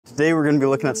Today we're going to be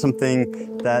looking at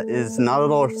something that is not at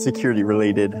all security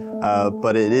related,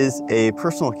 but it is a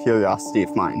personal curiosity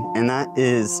of mine, and that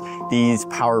is these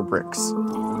power bricks.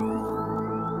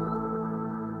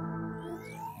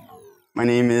 My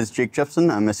name is Jepson.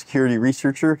 I'm a security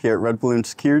researcher here at Red Balloon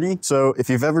Security. So if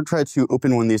you've ever tried to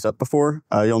open one of these up before,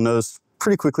 you'll notice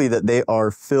pretty quickly that they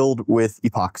are filled with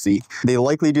epoxy. They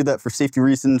likely do that for safety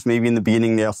reasons. Maybe in the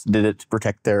beginning they also did it to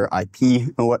protect their IP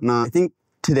and whatnot. I think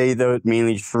today, though, it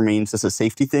mainly just remains as a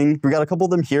safety thing. We got a couple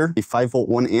of them here, a 5-volt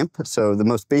 1 amp, so the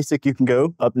most basic you can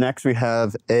go. Up next, we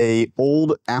have a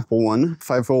old Apple one,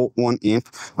 5-volt 1 amp.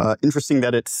 Interesting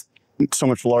that it's so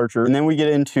much larger. And then we get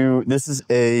into, this is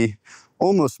a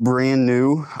almost brand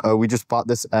new. We just bought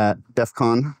this at DEF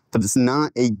CON, but it's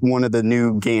not one of the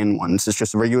new GaN ones. It's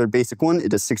just a regular basic one. It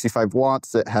does 65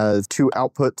 watts. It has 2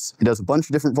 outputs. It does a bunch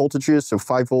of different voltages, so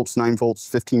 5 volts, 9 volts,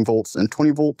 15 volts, and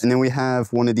 20 volts. And then we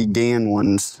have one of the GaN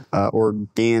ones, or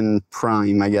GaN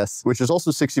Prime, I guess, which is also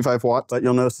 65 watts, but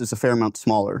you'll notice it's a fair amount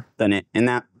smaller than it. And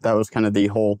that was kind of the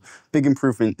whole big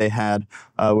improvement they had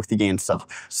with the GaN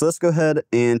stuff. So let's go ahead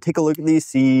and take a look at these,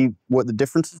 see what the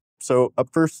difference is. So up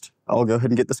first, I'll go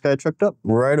ahead and get this guy chucked up.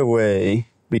 Right away,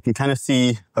 we can kind of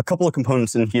see a couple of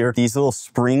components in here. These little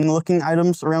spring-looking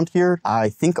items around here, I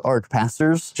think are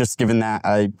capacitors, just given that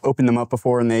I opened them up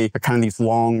before and they are kind of these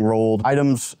long rolled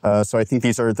items. So I think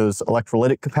these are those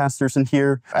electrolytic capacitors in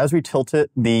here. As we tilt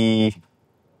it, the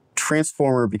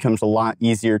transformer becomes a lot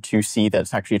easier to see that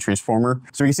it's actually a transformer.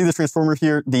 So we can see the transformer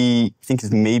here, I think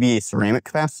is maybe a ceramic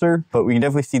capacitor, but we can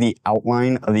definitely see the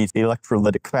outline of these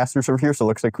electrolytic capacitors over here. So it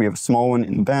looks like we have a small one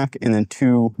in the back and then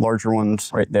 2 larger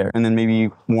ones right there. And then maybe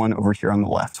one over here on the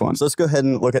left one. So let's go ahead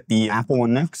and look at the Apple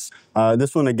one next.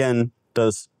 This one again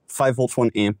does 5 volts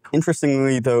 1 amp.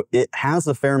 Interestingly though, it has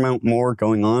a fair amount more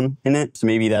going on in it. So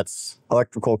maybe that's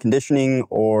electrical conditioning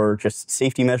or just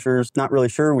safety measures. Not really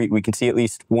sure. We can see at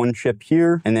least 1 chip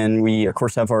here. And then we of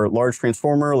course have our large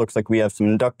transformer. Looks like we have some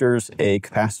inductors, a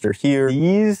capacitor here.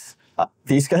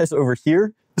 These guys over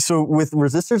here. So with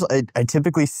resistors, I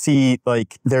typically see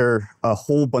like they're a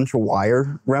whole bunch of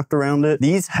wire wrapped around it.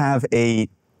 These have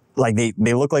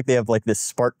they look like they have like this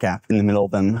spark gap in the middle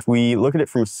of them. If we look at it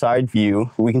from a side view,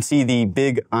 we can see the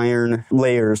big iron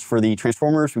layers for the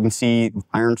transformers. We can see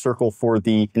iron circle for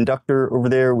the inductor over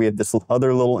there. We have this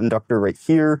other little inductor right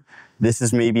here. This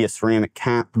is maybe a ceramic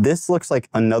cap. This looks like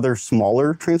another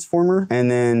smaller transformer.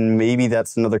 And then maybe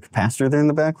that's another capacitor there in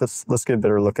the back. Let's get a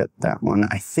better look at that one.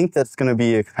 I think that's gonna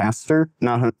be a capacitor,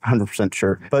 not 100%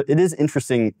 sure. But it is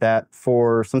interesting that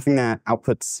for something that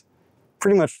outputs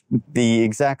pretty much the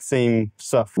exact same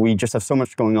stuff, we just have so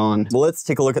much going on. Well, let's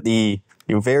take a look at the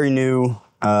very new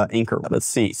Anchor. Let's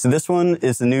see. So this one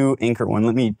is the new Anchor one.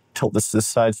 Let me tilt this to the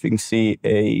side so we can see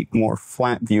a more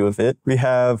flat view of it. We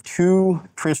have 2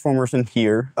 transformers in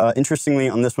here. Interestingly,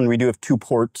 on this one, we do have 2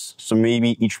 ports. So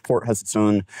maybe each port has its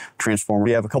own transformer.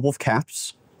 We have a couple of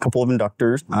caps, a couple of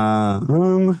inductors.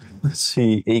 Let's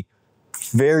see, a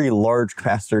very large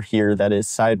capacitor here that is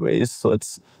sideways. So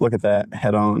let's look at that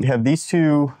head on. We have these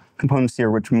 2 components here,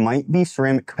 which might be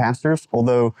ceramic capacitors,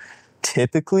 although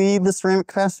typically the ceramic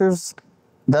capacitors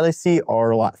that I see are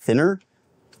a lot thinner.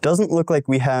 Doesn't look like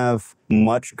we have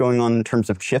much going on in terms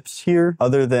of chips here,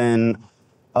 other than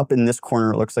up in this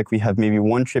corner, it looks like we have maybe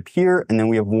 1 chip here, and then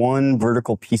we have 1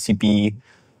 vertical PCB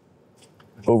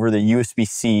over the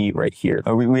USB-C right here.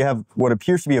 We have what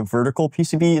appears to be a vertical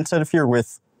PCB inside of here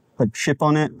with a chip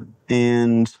on it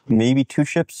and maybe 2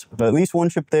 chips, but at least 1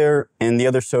 chip there and the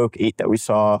other SOC 8 that we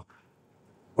saw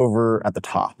over at the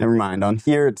top. Never mind, on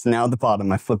here it's now the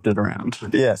bottom. I flipped it around.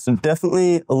 Yeah, so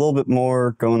definitely a little bit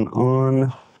more going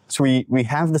on. So we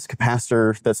have this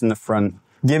capacitor that's in the front.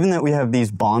 Given that we have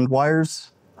these bond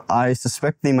wires, I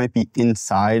suspect they might be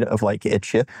inside of like a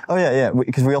chip. Oh yeah,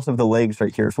 because we also have the legs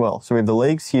right here as well. So we have the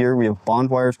legs here, we have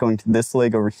bond wires going to this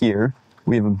leg over here.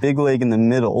 We have a big leg in the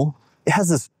middle. It has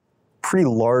this pretty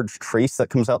large trace that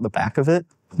comes out the back of it.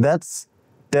 That's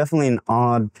definitely an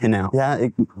odd pinout. Yeah,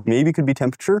 it maybe could be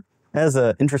temperature. That is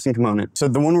an interesting component. So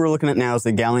the one we're looking at now is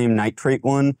the gallium nitrate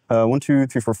one. 1, 2,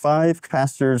 3, 4, 5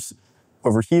 capacitors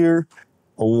over here.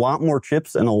 A lot more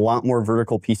chips and a lot more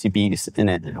vertical PCBs in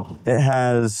it. It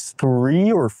has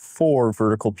 3 or 4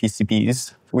 vertical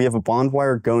PCBs. We have a bond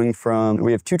wire going from,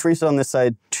 we have 2 traces on this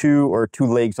side, 2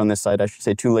 legs on this side, I should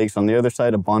say 2 legs on the other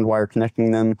side, a bond wire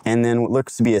connecting them, and then what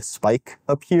looks to be a spike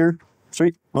up here.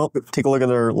 Sweet. Well, take a look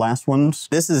at our last ones.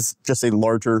 This is just a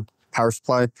larger power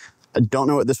supply. I don't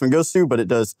know what this one goes to, but it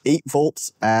does 8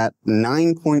 volts at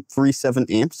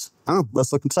 9.37 amps. Oh,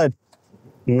 let's look inside.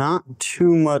 Not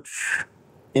too much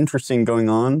interesting going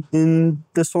on in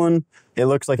this one. It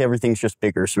looks like everything's just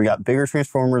bigger. So we got bigger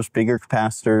transformers, bigger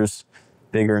capacitors,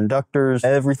 bigger inductors.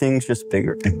 Everything's just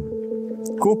bigger.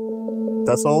 Cool.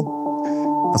 That's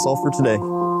all. That's all for today.